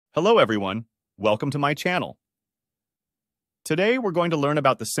Hello everyone, welcome to my channel. Today we're going to learn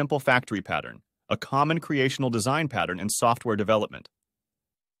about the simple factory pattern, a common creational design pattern in software development.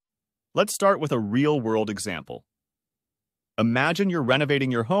 Let's start with a real-world example. Imagine you're renovating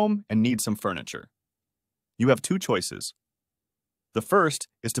your home and need some furniture. You have two choices. The first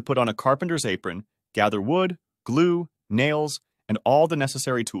is to put on a carpenter's apron, gather wood, glue, nails, and all the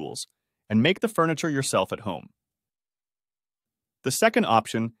necessary tools, and make the furniture yourself at home. The second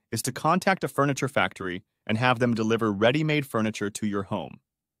option is to contact a furniture factory and have them deliver ready-made furniture to your home.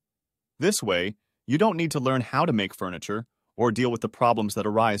 This way, you don't need to learn how to make furniture or deal with the problems that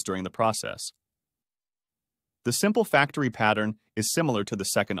arise during the process. The simple factory pattern is similar to the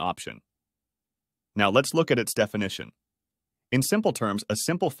second option. Now let's look at its definition. In simple terms, a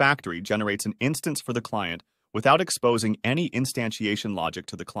simple factory generates an instance for the client without exposing any instantiation logic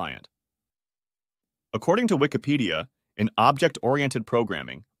to the client. According to Wikipedia, in object-oriented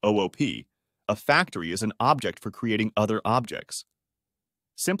programming, OOP, a factory is an object for creating other objects.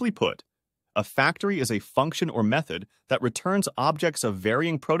 Simply put, a factory is a function or method that returns objects of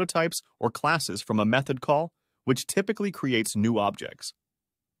varying prototypes or classes from a method call, which typically creates new objects.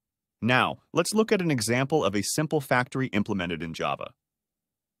 Now, let's look at an example of a simple factory implemented in Java.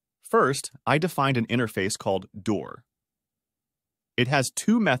 First, I defined an interface called door. It has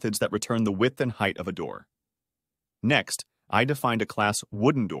two methods that return the width and height of a door. Next, I defined a class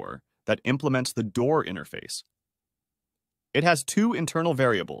wooden door that implements the door interface. It has two internal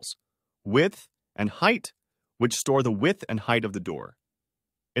variables, width and height, which store the width and height of the door.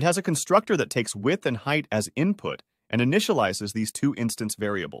 It has a constructor that takes width and height as input and initializes these two instance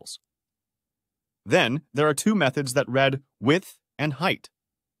variables. Then, there are two methods that read width and height.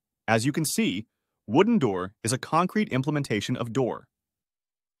 As you can see, wooden door is a concrete implementation of door.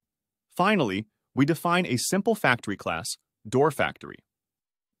 Finally, we define a simple factory class, doorFactory.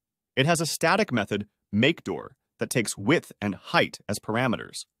 It has a static method, makeDoor, that takes width and height as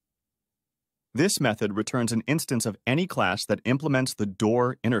parameters. This method returns an instance of any class that implements the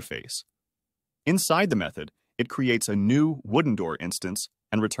door interface. Inside the method, it creates a new wooden door instance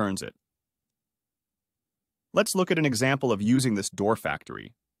and returns it. Let's look at an example of using this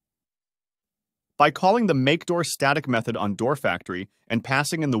doorFactory. By calling the makeDoor static method on doorFactory and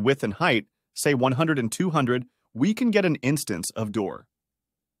passing in the width and height, say 100 and 200, we can get an instance of door.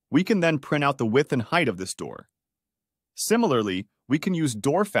 We can then print out the width and height of this door. Similarly, we can use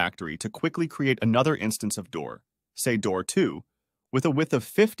doorFactory to quickly create another instance of door, say door2, with a width of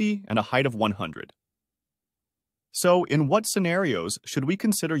 50 and a height of 100. So, in what scenarios should we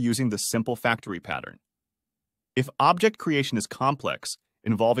consider using the simple factory pattern? If object creation is complex,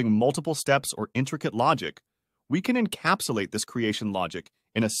 involving multiple steps or intricate logic, we can encapsulate this creation logic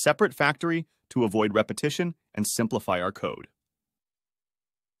in a separate factory to avoid repetition and simplify our code.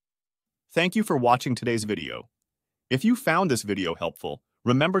 Thank you for watching today's video. If you found this video helpful,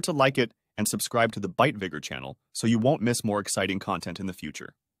 remember to like it and subscribe to the Byte Vigor channel so you won't miss more exciting content in the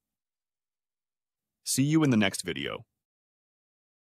future. See you in the next video.